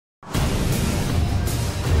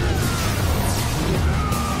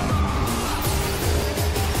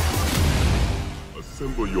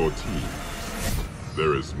Assemble your team.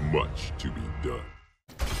 There is much to be done.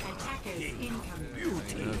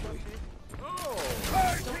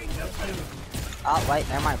 Oh, wait,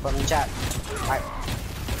 never mind. Put me in chat. Alright.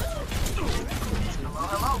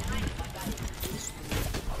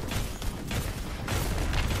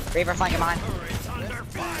 Reaper flanking mine.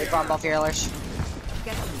 Reaper on both your healers.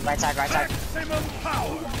 Right side, right side.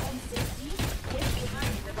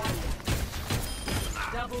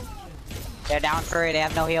 They're down for it, they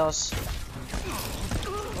have no heals.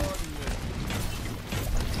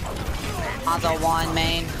 Hanzo 1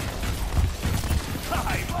 main.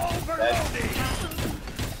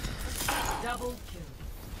 Double kill.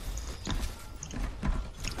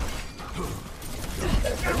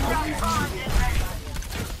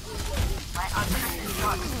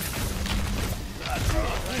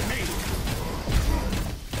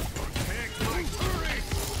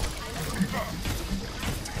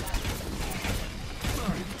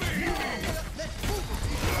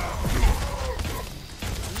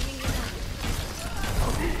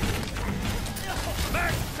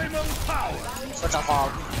 Switch off Hog.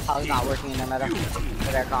 Hog's not working in the meta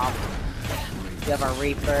for their comp. We have a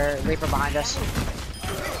Reaper behind us.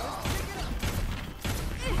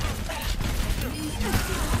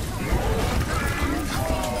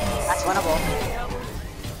 That's winnable.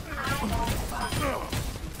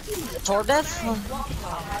 Torb death?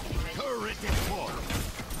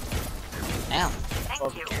 Damn.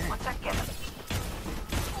 Thank you. What's that given?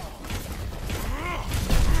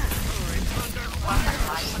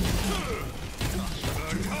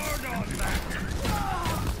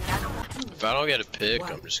 If I don't get a pick,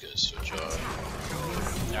 I'm just gonna switch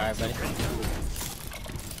off. Alright, buddy.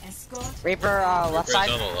 Reaper, left Reaper's side.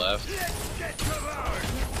 on the left.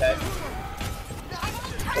 Okay.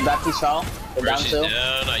 Go back to Shaw. Go down Mercy's two.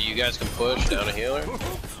 down. You guys can push down a healer.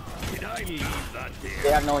 They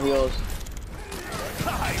have no heals.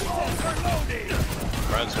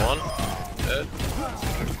 Friends one. Dead.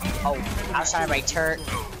 Oh, I was trying to break turret.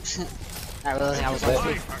 Not realizing I was left.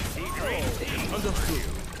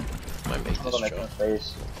 Might make Hold this on, jump.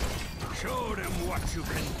 face. Show them what you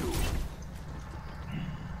can do.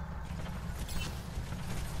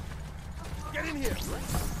 Get in here.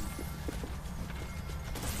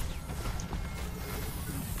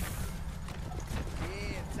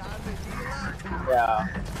 Yeah.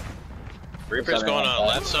 Reaper's going on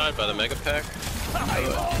left side by the mega pack.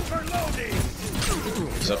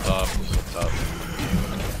 He's up top. He's up top.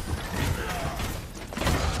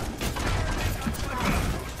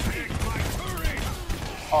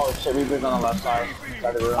 Oh shit, Reaper's on the left side.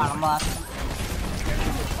 Side of the room. Bottom left.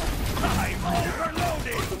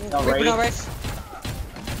 No Reaper, raid. no race.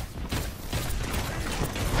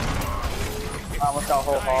 What's that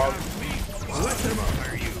whole hog?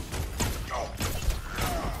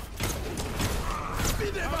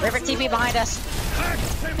 Reaper TP behind us.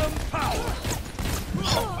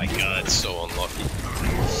 Oh my god, it's so unlucky.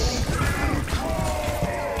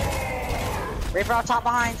 Reaper on top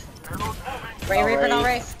behind. Ray, No Reaper, no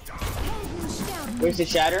raid. race. Where's the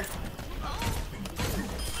shatter?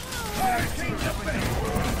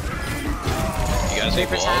 You guys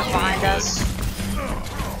Reaper's half behind us.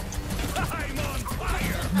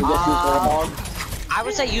 We just use the hog. I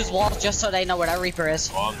would say use walls just so they know where that Reaper is.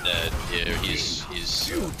 Oh, I'm dead. Yeah, he's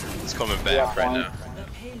coming back right now.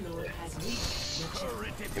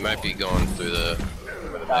 He might be going through the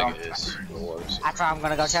where the mega is. The orbs. After I'm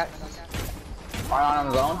gonna go check. Are on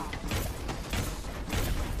his own?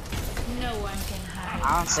 No one can hide. I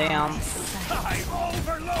don't see him.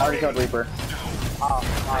 I already killed Reaper. Oh,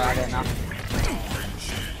 alright, I didn't know.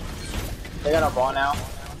 They got a ball now.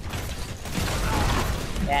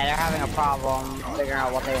 Yeah, they're having a problem figuring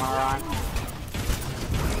out what they want to run.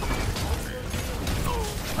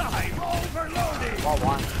 Wall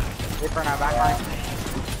one. Reaper in our backline.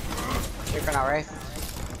 Reaper in our Wraith.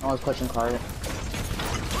 No one's pushing card.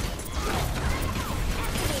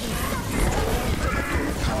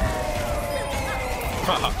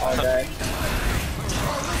 All dead.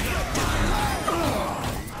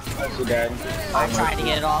 Mercy dead. I tried to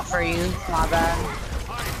get it off for you. My bad.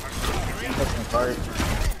 Pushing card.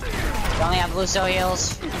 You only have Lucio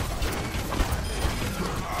heals.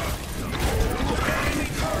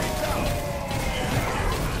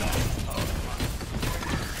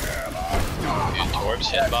 Dude, Torb's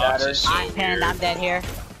hitbox is so I'm pinned. weird. I'm dead here.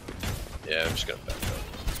 Yeah, I'm just gonna back up.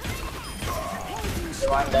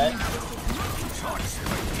 One dead.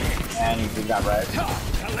 And he got red.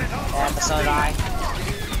 Yeah, but so did I.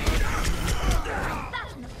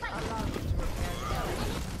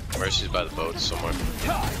 Mercy's by the boat somewhere.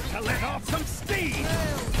 Time to let off some steam.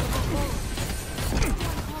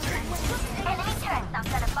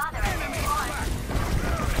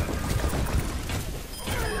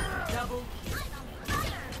 Double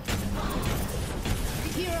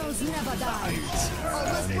Heroes never die.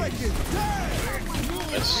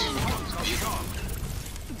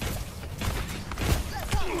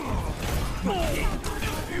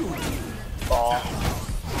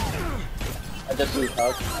 I just do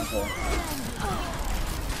touch. Okay.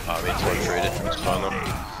 I mean, torture it. It's fine though.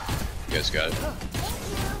 You guys got it.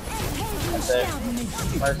 That's it.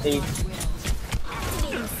 Mercy.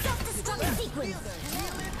 Self-destruct sequence.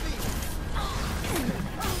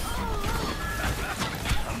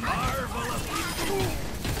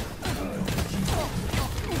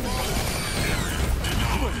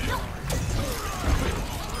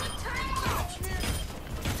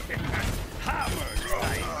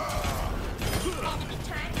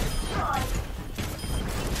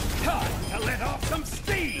 Time to let off some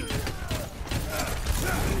steam.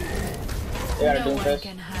 They gotta no do one this.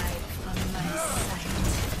 can hide from my sight.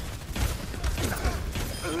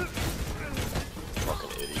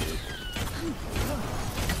 Fucking idiot.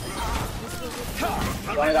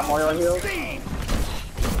 You only got Mario heals?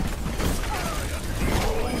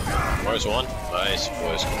 Where's one? Nice,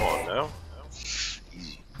 boys. Come on now.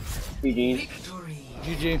 GG's.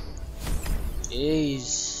 GG.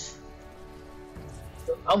 Jeez.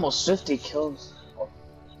 Almost 50 kills.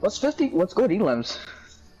 What's 50? What's good elims?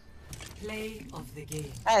 Play of the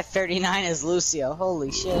game. I have 39 as Lucio.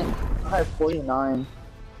 Holy shit. I have 49.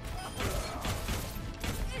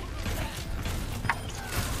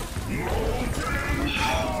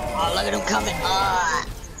 Oh, look at him coming. Ah.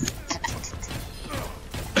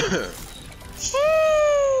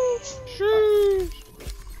 Sheesh. Sheesh.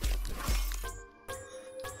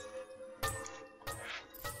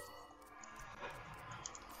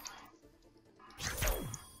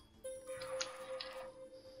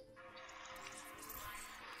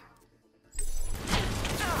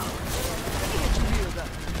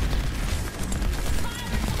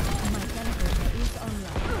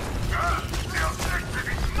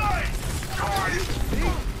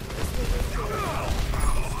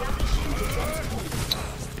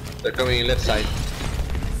 They're coming left side.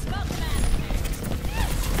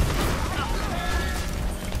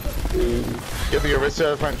 Give me a wrist to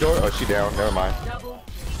the front door. Oh, she down. Never mind.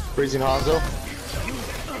 Freezing Hanzo.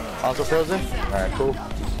 Hanzo frozen. All right, cool.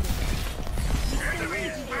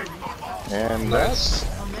 And that's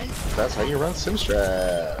how you run sim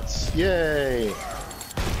strats. Yay!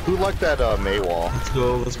 Who liked that May wall?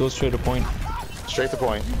 Let's go straight to point. Straight to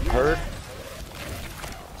point. Heard.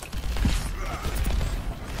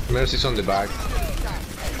 Mercy's on the back.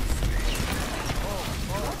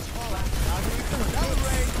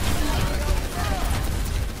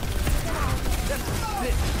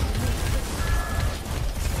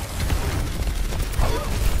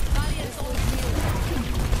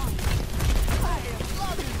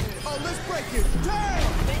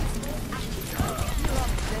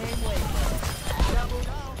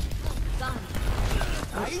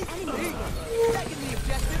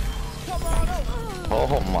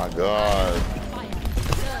 Oh my god.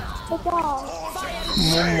 Oh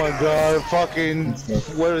my god. Fucking.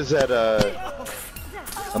 What is that?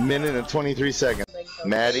 A minute and 23 seconds.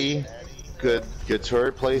 Maddie. Good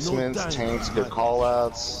turret placements. Tanks. Good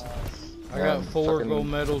callouts. I got 4 gold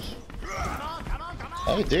medals.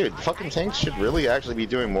 Hey dude, fucking tanks should really actually be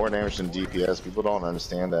doing more damage than DPS. People don't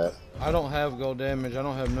understand that. I don't have gold damage. I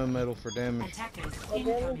don't have no medal for damage. Attackers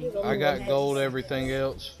incoming. I got gold everything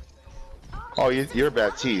else. Oh, you're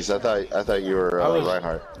Baptiste. I thought you were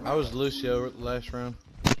Reinhardt. I was Lucio last round.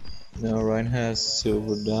 No, Ryan has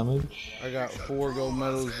silver damage. I got 4 gold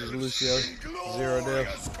medals as Lucio. 0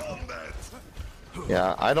 deaths.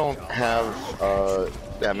 Yeah, I don't have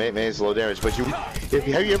yeah, May's low damage, but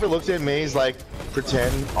have you ever looked at May's like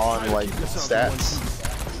pretend on like stats?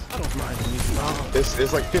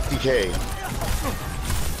 It's like 50k.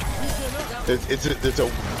 It's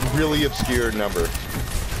a really obscure number.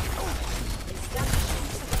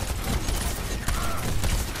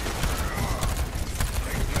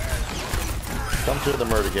 Come through the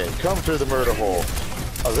murder gate. Come through the murder hole.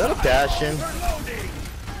 Oh, is that a Bastion?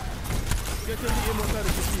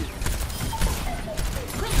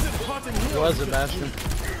 It was a Bastion.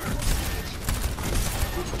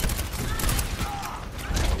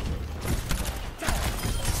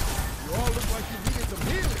 You all look like you needed some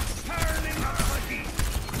healing. Turning up the heat.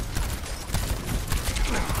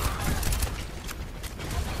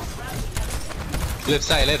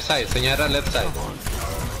 Left side, señora left side.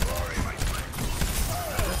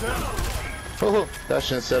 Oh,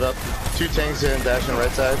 Bastion set up. 2 tanks in, Bastion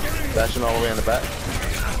right side. Bastion all the way in the back.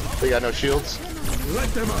 They got no shields.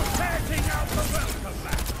 Let them up. Taking out the welcome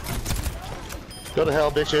mat. Go to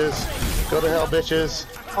hell, bitches. Go to hell, bitches.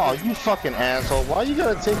 Oh, you fucking asshole. Why you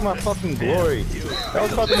gotta take my fucking glory? That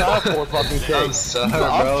was fucking out for fucking cake. I'm sorry,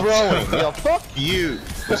 I'm bro. throwing. Yo, fuck you.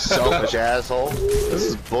 You selfish asshole. This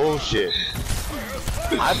is bullshit.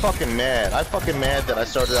 I'm fucking mad. I'm fucking mad that I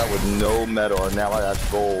started out with no metal and now I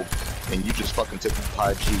have gold. And you just fucking took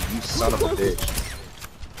my 5G. You son of a bitch.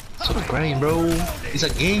 Stop crying, bro. It's a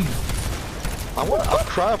game. I'll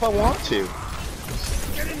cry if I want to.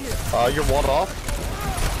 You're one off.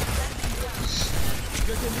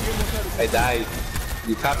 I died.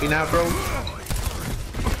 You copy now, bro?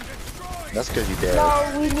 That's because you dead.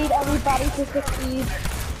 No, we need everybody to succeed.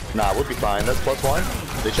 Nah, we'll be fine. That's +1.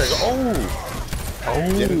 They try to go.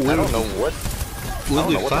 I don't know what. We'll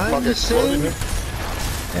be fine. The fuck exploded here.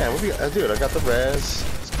 Yeah, we'll be. Dude, I got the res.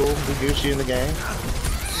 It's cool. We Gucci in the game.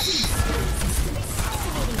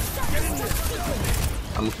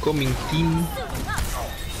 I'm coming, team.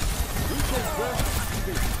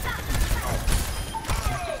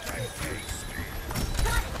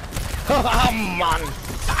 I'm on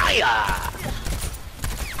fire!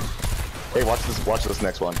 Hey, watch this. Watch this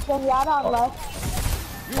next one. Zenyatta on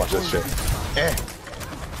left. Watch this shit.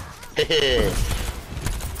 Hey.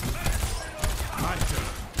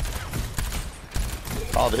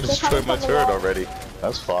 Oh, they destroyed my turret already.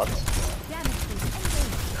 That's fucked.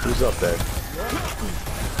 Who's up there?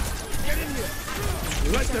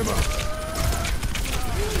 Let them up.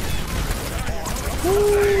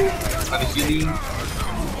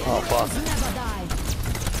 Oh fuck.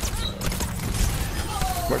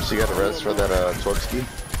 Mercy got a res for that Torpsky.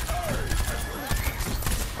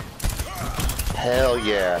 Hell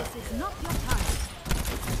yeah.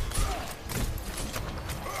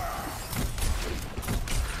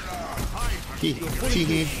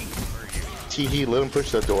 Tee-hee, let him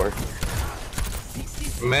push that door.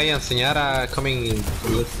 May I enseñar a coming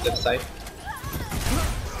from left side?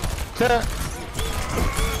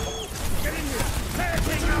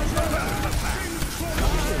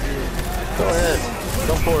 Go ahead.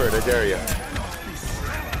 Go for it, I dare you.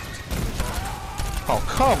 Oh,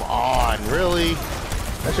 come on, really?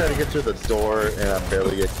 I tried to get through the door and I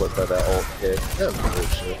barely get clipped by that ult hit. That was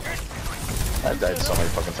bullshit. I've died so many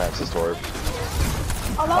fucking times this door.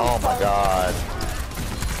 Oh my god.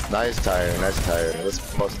 Nice tire, nice tire. That's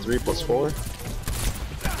 +3, +4.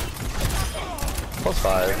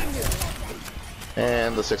 +5.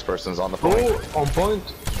 And the 6th person's on the point. Oh, on point.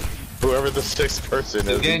 Whoever the 6th person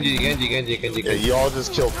is. Genji. Yeah, you all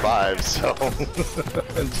just killed 5, so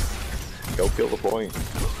go kill the point.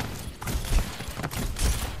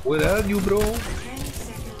 Where are you, bro?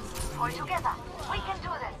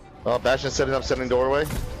 Oh, Bastion's setting doorway.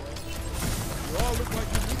 You all look like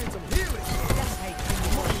you needed some healing.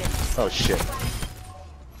 Oh shit.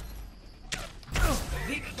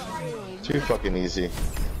 Too fucking easy.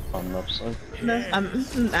 On the upside. I'm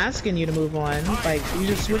asking you to move on. Like, you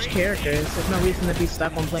just switch characters. There's no reason to be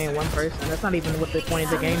stuck on playing one person. That's not even what the point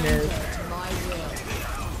of the game is.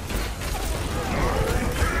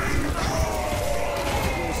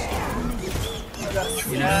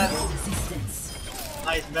 Yeah.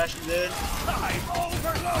 Nice Bastion, dude.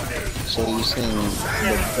 So you're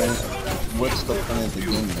saying what's the point of the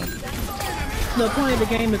game then? The point of the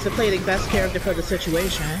game is to play the best character for the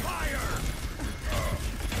situation.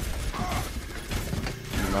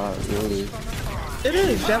 Not really. It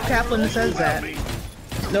is. Jeff Kaplan says that.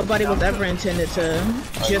 Nobody was ever intended to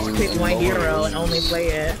just pick one hero and only play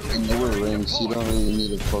it. In lower ranks, you don't really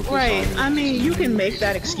need to focus Right. on I mean, you can make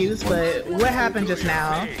that excuse, but what happened just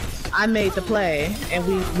now? I made the play, and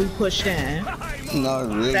we pushed in. Not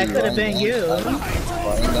really. That could have been you.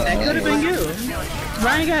 That could have been you.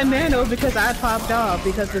 Ryan got nano because I popped off,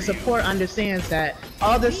 because the support understands that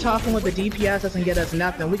all this talking with the DPS doesn't get us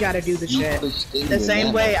nothing. We gotta do the shit. The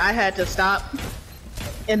same way I had to stop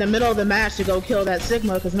in the middle of the match to go kill that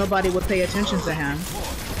Sigma because nobody would pay attention to him.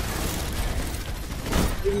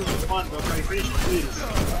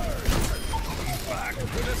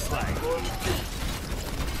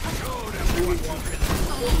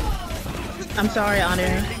 I'm sorry,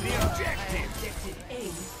 Honor.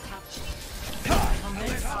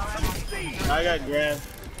 I got Grab.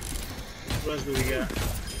 What else do we got?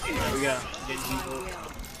 We got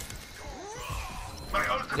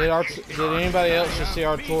Did anybody else just see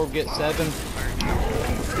our Torb get 7?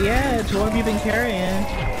 Yeah, Torb, you've been carrying.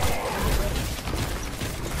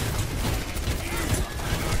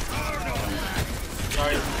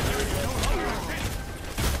 Sorry.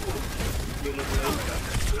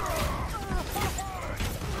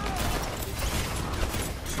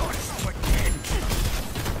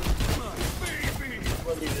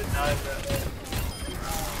 Nice, man.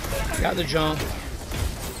 Got the jump.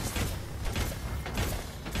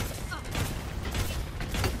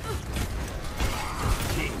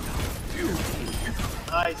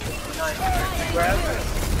 Nice, nice. Grab it.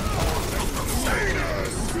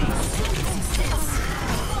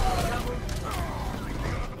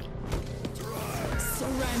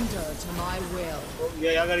 Surrender to my will. Oh,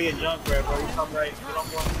 yeah, y'all gotta get jump grab, bro. You come right. Get on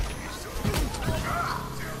one.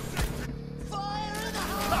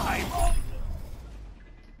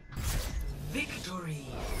 Victory.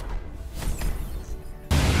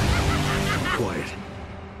 Quiet.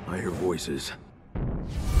 I hear voices.